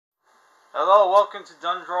Hello, welcome to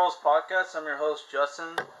Dungeons Podcast. I'm your host,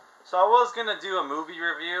 Justin. So I was going to do a movie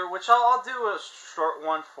review, which I'll do a short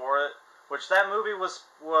one for it, which that movie was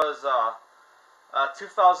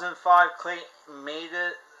 2005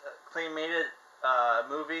 claymated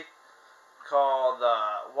movie called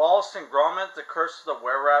Wallace and Gromit, The Curse of the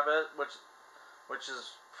Were-Rabbit, which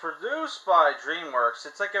is produced by DreamWorks.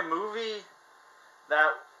 It's like a movie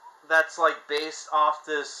that's like based off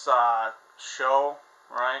this show,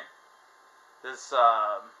 right? This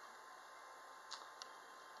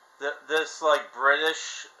this like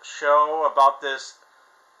British show about this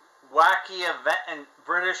wacky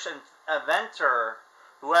British inventor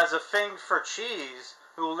who has a thing for cheese,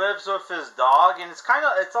 who lives with his dog, and it's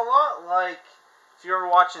a lot like if you ever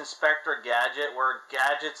watch Inspector Gadget, where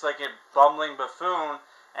Gadget's like a bumbling buffoon,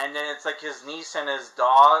 and then it's like his niece and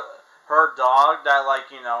her dog that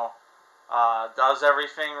does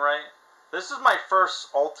everything right. This is my first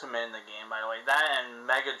Ultimate in the game, by the way. That and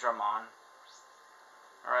Mega Dramon.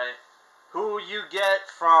 Alright. Who you get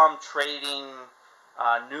from trading,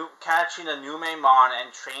 catching a Numemon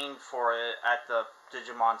and training for it at the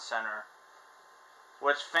Digimon Center.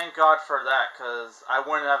 Which, thank God for that, because I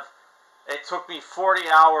wouldn't have... It took me 40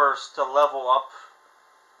 hours to level up,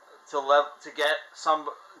 to get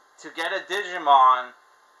a Digimon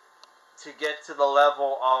to get to the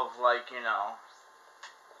level of,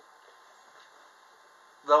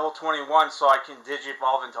 level 21 so I can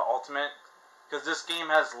Digivolve into Ultimate, because this game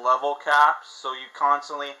has level caps, so you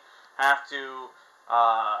constantly have to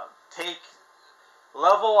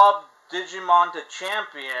level up Digimon to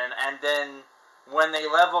Champion, and then when they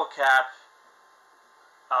level cap,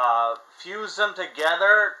 fuse them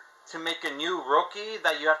together to make a new rookie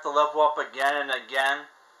that you have to level up again and again,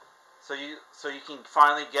 so you can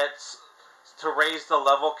finally get to raise the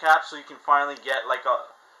level cap, so you can finally get like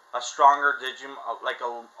a stronger Digimon, like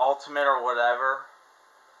a Ultimate or whatever,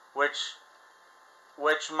 which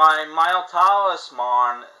my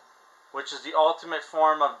Myotalismon, which is the ultimate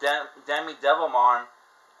form of Demi Devilmon,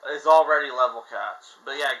 is already level capped.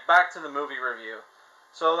 But yeah, back to the movie review.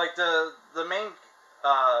 So like the main,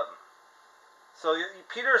 so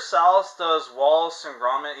Peter Sallis does Wallace and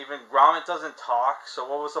Gromit. Even Gromit doesn't talk, so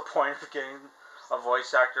what was the point of getting a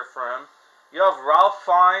voice actor for him? You have Ralph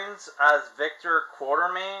Fiennes as Victor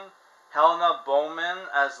Quartermain, Helena Bowman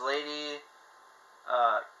as Lady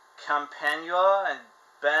Campanula, and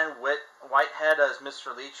Ben Whitehead as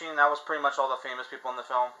Mr. Leachy. And that was pretty much all the famous people in the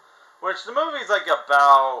film. Which the movie's like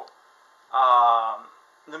about.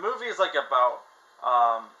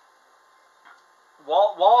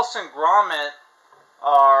 Wallace and Gromit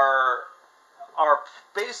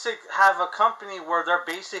have a company where they're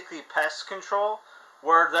basically pest control,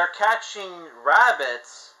 where they're catching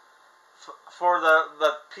rabbits for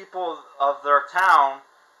the people of their town,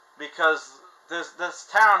 because this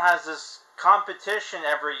town has this competition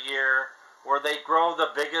every year where they grow the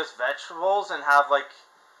biggest vegetables and have a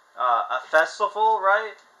festival,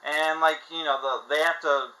 right? And they have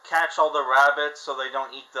to catch all the rabbits so they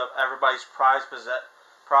don't eat everybody's prized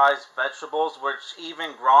vegetables. Which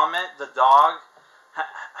even Gromit, the dog,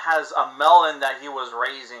 has a melon that he was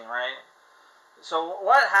raising, right? So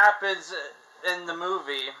what happens in the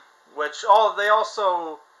movie?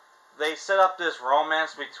 They set up this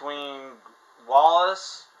romance between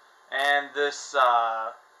Wallace and this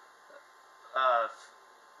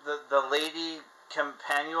the lady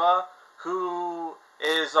Campanula, who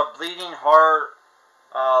is a bleeding heart,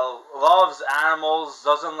 loves animals,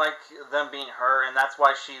 doesn't like them being hurt, and that's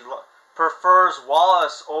why she prefers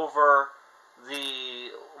Wallace over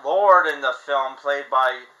the Lord in the film, played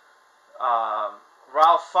by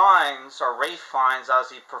Ralph Fiennes, or Rafe Fiennes as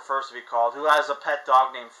he prefers to be called, who has a pet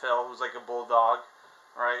dog named Phil, who's like a bulldog,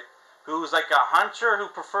 right? Who's like a hunter who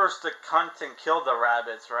prefers to hunt and kill the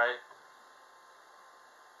rabbits, right?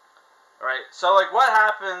 Right, so what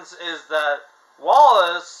happens is that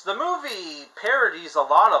Wallace, the movie parodies a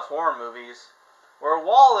lot of horror movies, where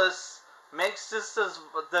Wallace makes this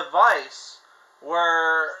device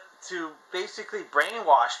to basically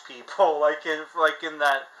brainwash people, like in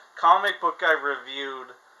that comic book I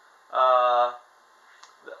reviewed.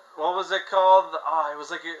 What was it called? Oh, it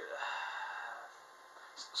was like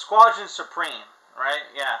Squadron Supreme, right?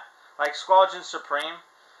 Yeah, like Squadron Supreme.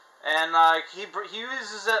 And he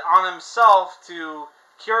uses it on himself to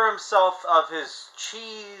cure himself of his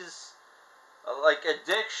cheese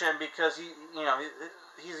addiction, because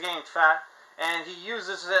he's getting fat, and he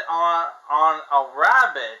uses it on a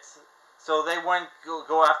rabbit so they wouldn't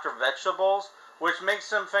go after vegetables, which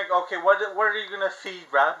makes him think, okay, what are you gonna feed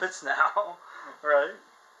rabbits now, right?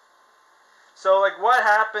 So what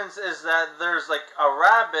happens is that there's a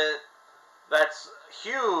rabbit that's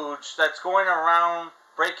huge, that's going around,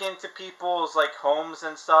 breaking into people's like homes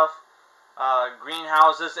and stuff,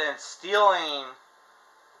 greenhouses, and stealing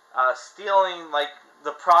like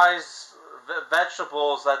the prize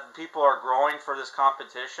vegetables that people are growing for this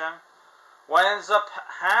competition. What ends up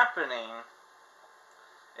happening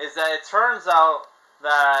is that it turns out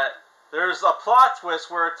that there's a plot twist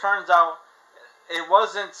where it turns out it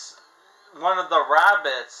wasn't one of the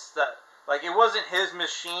rabbits that, like, it wasn't his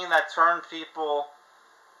machine that turned people.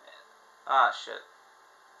 Ah, shit.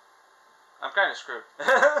 I'm kind of screwed.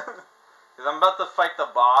 Because I'm about to fight the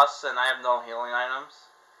boss and I have no healing items.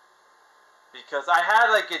 Because I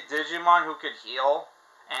had, like, a Digimon who could heal.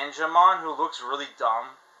 Angemon, who looks really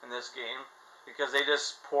dumb in this game. Because they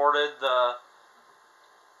just ported the...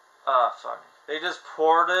 They just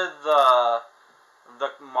ported the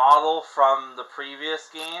model from the previous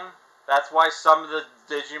game. That's why some of the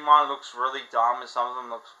Digimon looks really dumb and some of them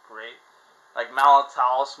looks great. Like Mio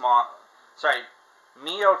Talisman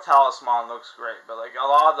looks great, but like a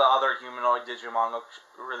lot of the other humanoid Digimon look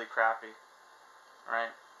really crappy.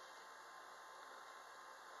 Right?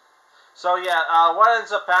 So yeah, what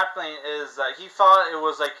ends up happening is he thought it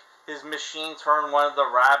was like his machine turned one of the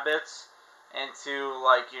rabbits into,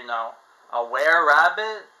 like, you know, a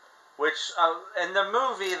were-rabbit, which in the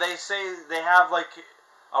movie they say they have like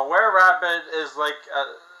a were-rabbit is like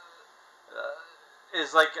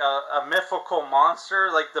a mythical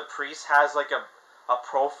monster. Like the priest has like a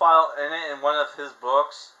profile in it in one of his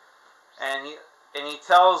books, and he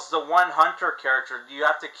tells the one hunter character, you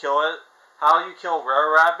have to kill it. How you kill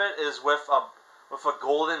were-rabbit is with a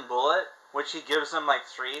golden bullet, which he gives him like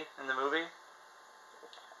 3 in the movie,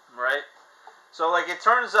 right? So like it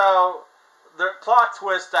turns out the plot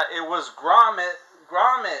twist that it was Gromit.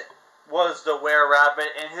 Gromit was the were-rabbit,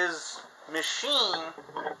 and his machine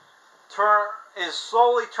is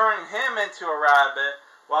slowly turning him into a rabbit,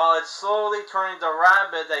 while it's slowly turning the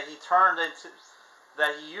rabbit that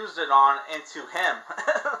he used it on into him.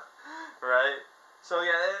 Right? So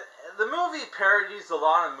yeah, the movie parodies a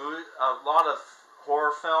lot of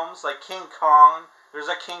horror films, like King Kong. There's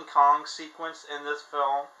a King Kong sequence in this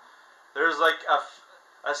film. There's like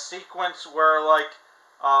a sequence where like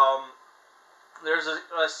there's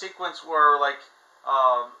a sequence where like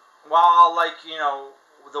while like, you know,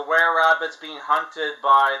 the were-rabbit's being hunted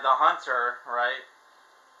by the hunter, right,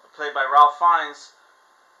 played by Ralph Fiennes,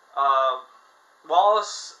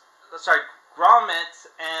 Gromit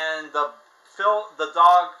and the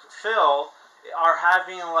dog Phil are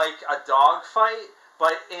having like a dog fight,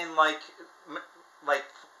 but in like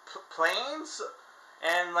planes,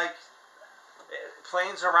 and like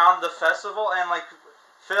planes around the festival, and like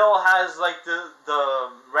Phil has like the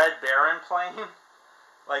Red Baron plane,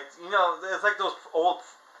 like, you know, it's like those old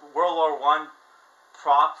World War I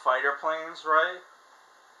prop fighter planes, right?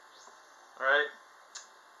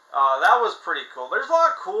 That was pretty cool. There's a lot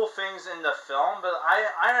of cool things in the film, but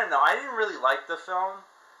I don't know. I didn't really like the film.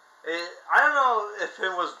 I don't know if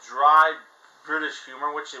it was dry British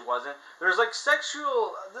humor, which it wasn't. There's like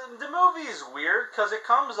sexual... The movie is weird because it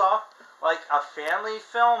comes off like a family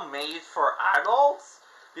film made for adults,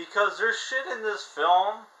 because there's shit in this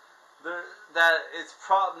film that it's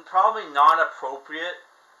probably not appropriate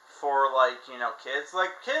for, like, you know, kids.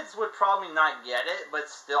 Like, kids would probably not get it, but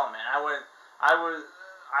still, man, I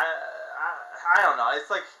don't know. It's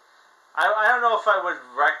like, I don't know if I would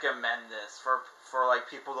recommend this for like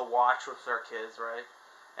people to watch with their kids, right?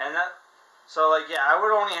 And that, so like, yeah, I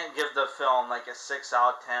would only give the film like a 6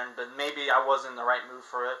 out of 10, but maybe I wasn't in the right mood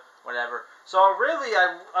for it, whatever. So really,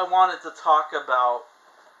 I wanted to talk about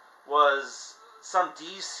was some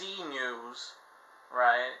DC news,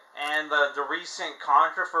 right? And the recent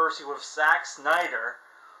controversy with Zack Snyder,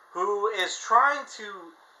 who is trying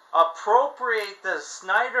to appropriate the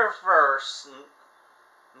Snyderverse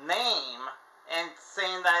name and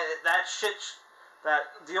saying that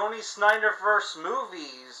the only Snyderverse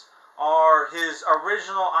movies are his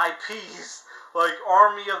original IPs, like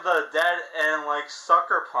Army of the Dead and like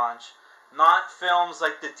Sucker Punch, not films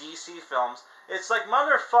like the DC films. It's like,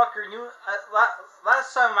 motherfucker,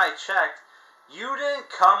 last time I checked, you didn't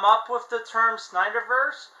come up with the term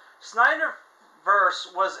Snyderverse.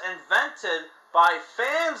 Snyderverse was invented by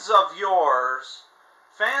fans of your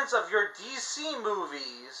DC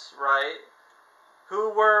movies, right? Who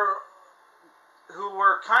were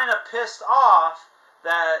kind of pissed off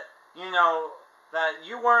that, you know, that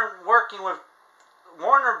you weren't working with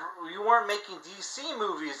Warner, you weren't making DC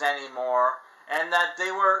movies anymore, and that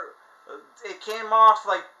it came off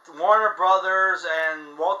like Warner Brothers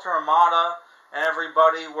and Walter Amada and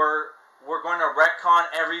everybody were going to retcon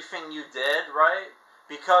everything you did, right?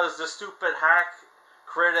 because the stupid hack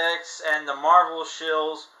critics and the Marvel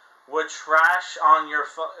shills would trash on your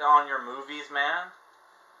movies, man.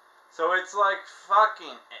 So it's like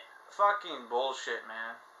fucking bullshit,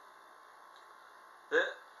 man.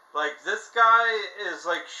 Like, this guy is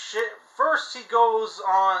like shit. First he goes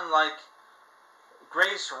on like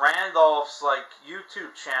Grace Randolph's like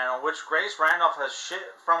YouTube channel, which Grace Randolph has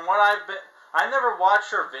shit. From what I never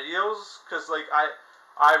watched her videos because like I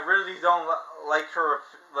really don't like her,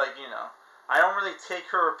 like, you know, I don't really take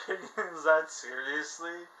her opinions that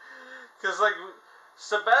seriously. Because like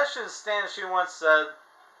Sebastian Stan, she once said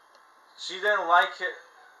she didn't like it.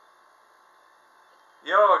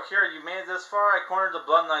 Yo, Akira, you made it this far? I cornered the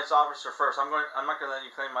Blood Knights officer first. I'm not gonna let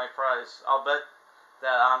you claim my prize. I'll bet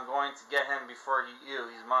that I'm going to get him before you.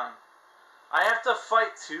 He's mine. I have to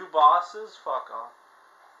fight 2 bosses? Fuck off.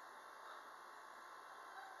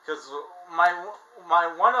 Because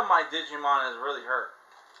one of my Digimon is really hurt.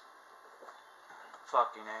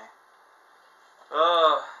 Fucking A.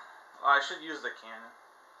 I should use the cannon.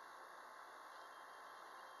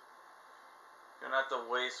 Gonna have to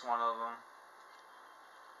waste one of them.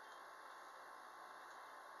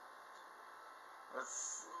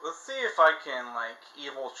 Let's see if I can like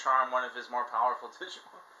evil charm one of his more powerful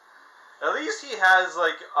Digimon. At least he has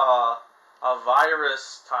like a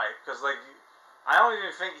virus type, because like I don't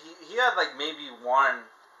even think he had like maybe one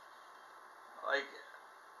like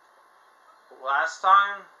last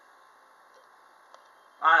time.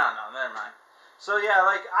 I don't know, never mind. So yeah,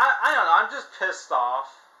 like I don't know, I'm just pissed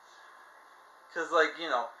off because like, you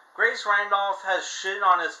know, Grace Randolph has shit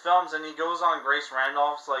on his films and he goes on Grace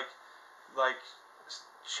Randolph's like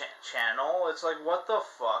channel. It's like, what the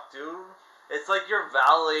fuck, dude? It's like you're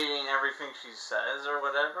validating everything she says or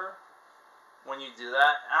whatever when you do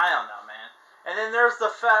that. I don't know, man. And then there's the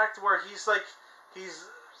fact where he's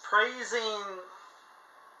praising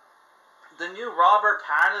the new Robert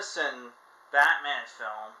Pattinson Batman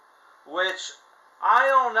film, which I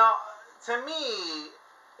don't know. To me,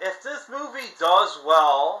 if this movie does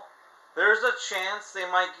well, there's a chance they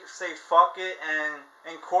might say fuck it and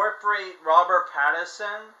incorporate Robert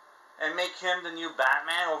Pattinson and make him the new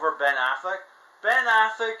Batman over Ben Affleck. Ben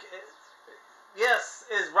Affleck, yes,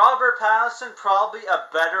 is Robert Pattinson probably a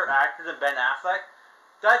better actor than Ben Affleck?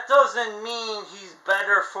 That doesn't mean he's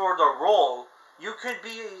better for the role. You could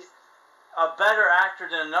be a better actor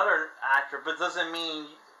than another actor, but doesn't mean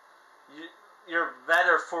you're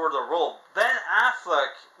better for the role. Ben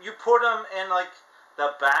Affleck, you put him in like the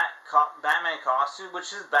Batman costume, which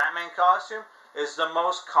his Batman costume is the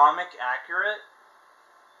most comic accurate.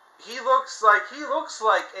 He looks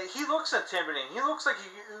intimidating. He looks like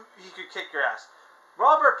he could kick your ass.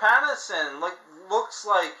 Robert Pattinson looks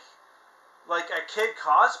like a kid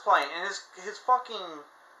cosplaying, and his fucking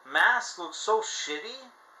mask looks so shitty.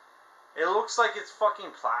 It looks like it's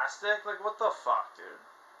fucking plastic. Like, what the fuck, dude?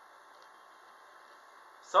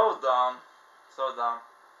 So dumb. So dumb.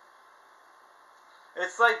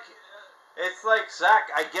 It's like, Zack,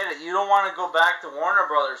 I get it. You don't want to go back to Warner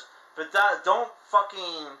Brothers, but don't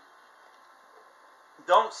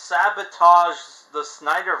sabotage the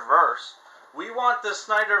Snyderverse. We want the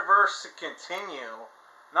Snyderverse to continue.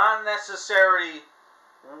 Not necessarily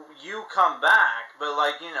you come back, but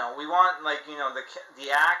like, you know, we want like, you know,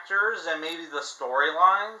 the actors and maybe the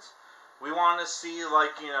storylines. We want to see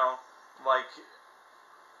like, you know, like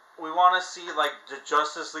we want to see like the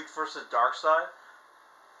Justice League versus Darkseid.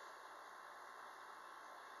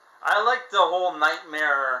 I like the whole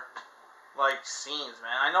nightmare like scenes,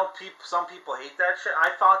 man. I know some people hate that shit.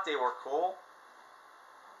 I thought they were cool,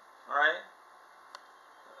 right?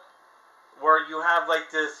 Where you have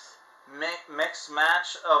like this mixed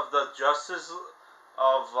match of the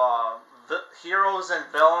the heroes and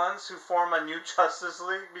villains who form a new Justice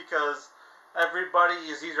League because everybody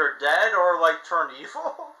is either dead or like turned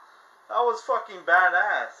evil. That was fucking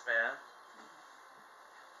badass, man.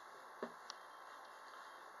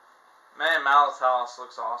 Man, Malice House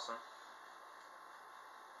looks awesome.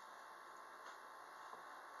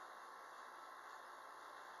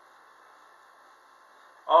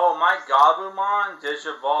 Oh, my Gabumon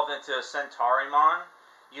digivolved into a Centaurimon.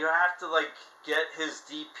 You have to, like, get his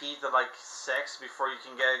DP to, like, 6 before you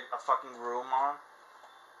can get a fucking Ruomon.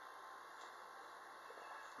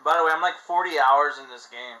 By the way, I'm, like, 40 hours in this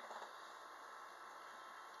game.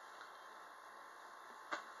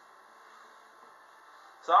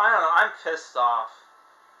 So, I don't know. I'm pissed off.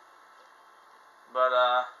 But,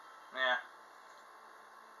 yeah.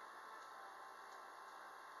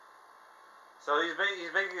 So he's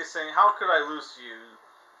basically saying, how could I lose to you?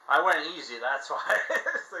 I went easy, that's why.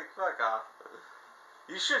 It's like, fuck off.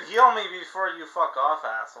 You should heal me before you fuck off,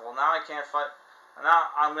 asshole. Now I can't fight.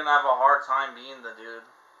 Now I'm gonna have a hard time being the dude.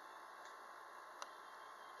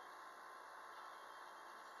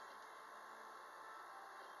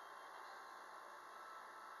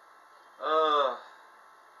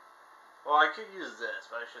 Well, I could use this,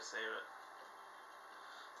 but I should save it.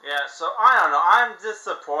 Yeah, so I don't know. I'm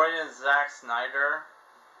disappointed in Zack Snyder.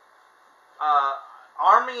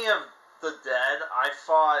 Army of the Dead, I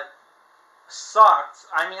thought sucked.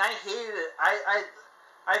 I mean, I hated it.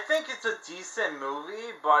 I think it's a decent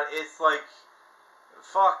movie, but it's like,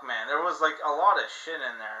 fuck, man. There was like a lot of shit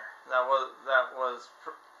in there that was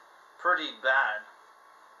pretty bad.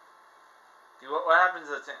 What happens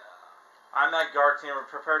to the team? I'm that guard team. We're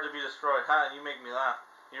prepared to be destroyed. Huh? You make me laugh.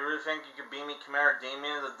 You really think you could beat me, Chimera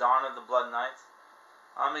Damien, the Dawn of the Blood Knights?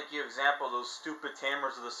 I'll make you an example of those stupid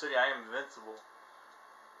tamers of the city. I am invincible.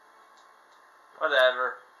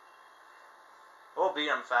 Whatever. We'll beat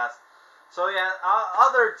them fast. So yeah,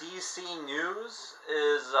 other DC news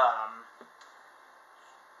is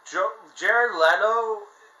Jared Leto,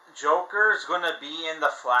 Joker, is going to be in the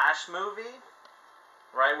Flash movie,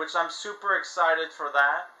 right? Which I'm super excited for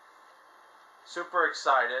that. Super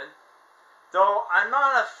excited. Though I'm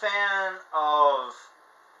not a fan of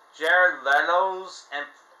Jared Leto's and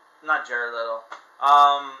not Jared Leto.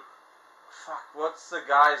 Fuck, what's the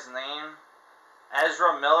guy's name?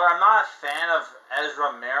 Ezra Miller. I'm not a fan of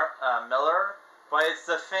Ezra Miller, but it's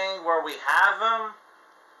the thing where we have him,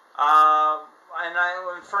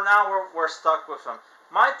 and for now we're stuck with him.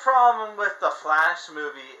 My problem with the Flash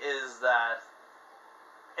movie is that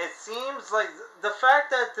it seems like the fact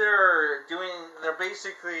that they're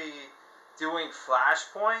basically doing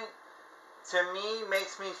Flashpoint, to me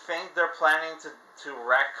makes me think they're planning to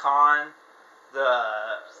retcon the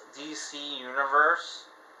DC universe,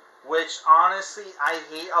 which honestly I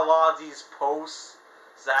hate a lot of these post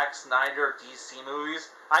Zack Snyder DC movies.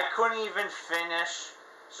 I couldn't even finish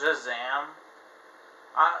Shazam.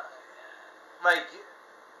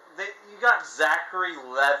 You got Zach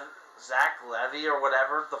Levy or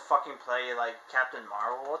whatever to fucking play like Captain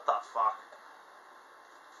Marvel. What the fuck?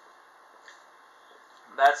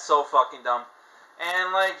 That's so fucking dumb.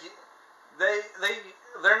 And like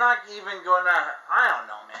they're not even gonna. I don't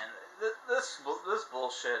know, man. This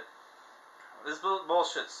bullshit. This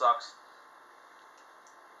bullshit sucks.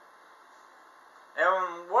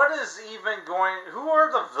 And what is even going? Who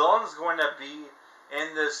are the villains going to be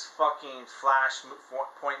in this fucking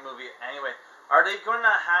Flashpoint movie anyway? Are they going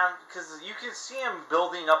to have? Because you can see him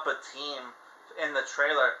building up a team in the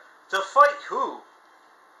trailer to fight who?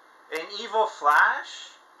 An evil Flash?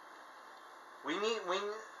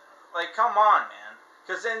 Like, come on, man.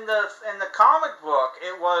 Because in the comic book,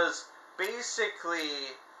 it was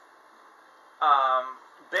basically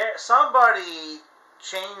somebody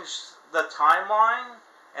changed the timeline,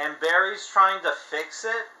 and Barry's trying to fix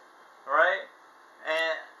it, right?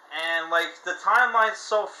 And like the timeline's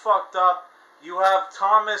so fucked up. You have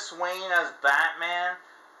Thomas Wayne as Batman,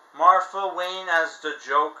 Martha Wayne as the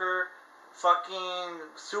Joker. Fucking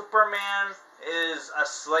Superman is a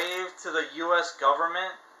slave to the U.S.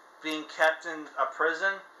 government, being kept in a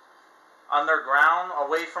prison underground,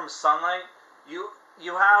 away from sunlight.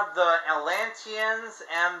 You have the Atlanteans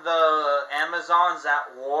and the Amazons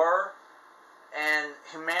at war, and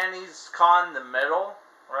humanity's caught in the middle,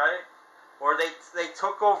 right? Or they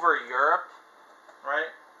took over Europe,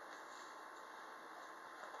 right?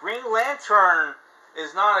 Green Lantern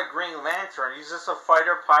is not a Green Lantern. He's just a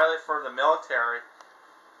fighter pilot for the military,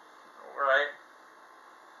 right?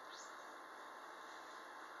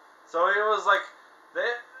 So it was like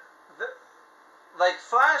like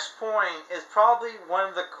Flashpoint is probably one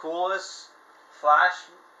of the coolest Flash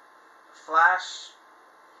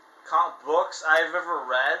books I've ever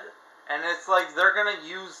read, and it's like they're gonna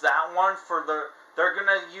use that one for they're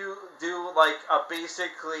gonna do like a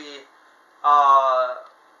basically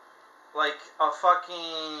like a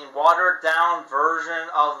fucking watered down version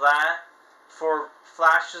of that for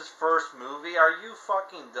Flash's first movie. Are you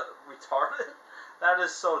fucking retarded? That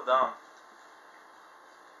is so dumb.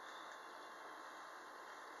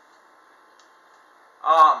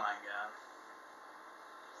 Oh my god.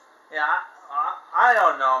 Yeah, I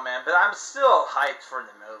don't know, man, but I'm still hyped for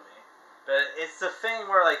the movie. But it's the thing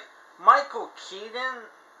where, like, Michael Keaton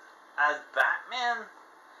as Batman,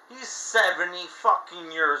 he's 70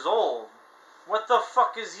 fucking years old. What the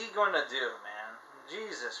fuck is he gonna do, man?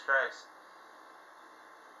 Jesus Christ.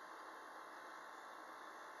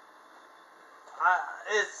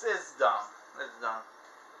 It's dumb. It's dumb.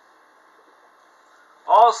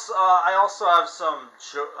 Also, I also have some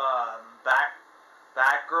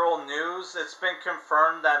Batgirl news, it's been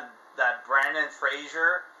confirmed that Brandon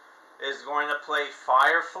Fraser is going to play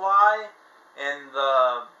Firefly in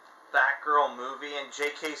the Batgirl movie, and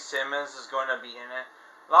J.K. Simmons is going to be in it.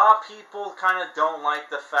 A lot of people kind of don't like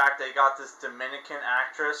the fact they got this Dominican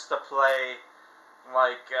actress to play,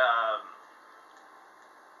 like,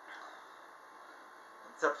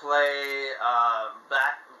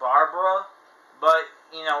 Barbara, but,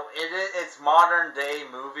 you know, it's modern day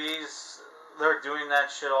movies. They're doing that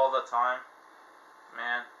shit all the time,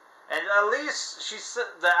 man. And at least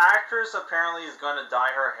the actress apparently is going to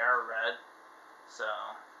dye her hair red, so.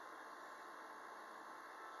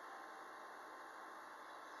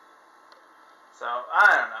 So,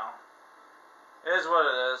 I don't know. It is what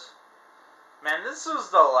it is. Man, this was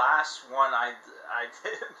the last one I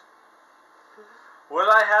did. Would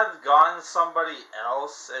I have gotten somebody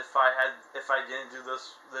else if I didn't do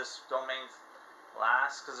this domain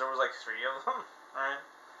last? Because there was like 3 of them, right?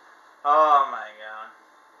 Oh my god.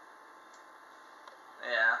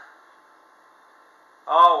 Yeah.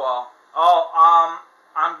 Oh well. Oh,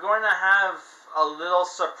 I'm going to have a little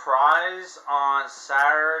surprise on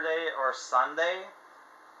Saturday or Sunday,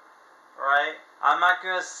 right? I'm not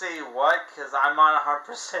going to say what, because I'm not 100%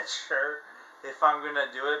 sure if I'm going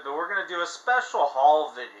to do it, but we're going to do a special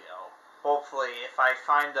haul video, hopefully, if I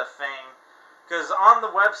find a thing. Because on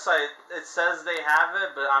the website, it says they have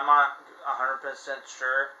it, but I'm not 100%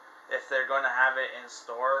 sure if they're going to have it in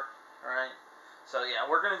store, right? So yeah,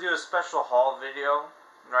 we're going to do a special haul video,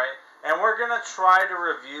 right? And we're going to try to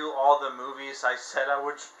review all the movies I said I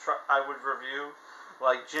would review,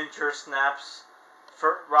 like Ginger Snaps,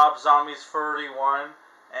 Rob Zombie's 31,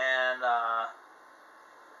 and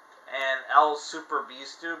El Super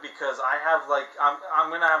Beastu, because I have like I'm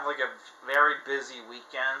gonna have like a very busy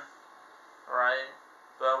weekend, right?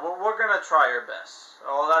 But we're gonna try our best.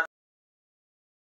 Well, that's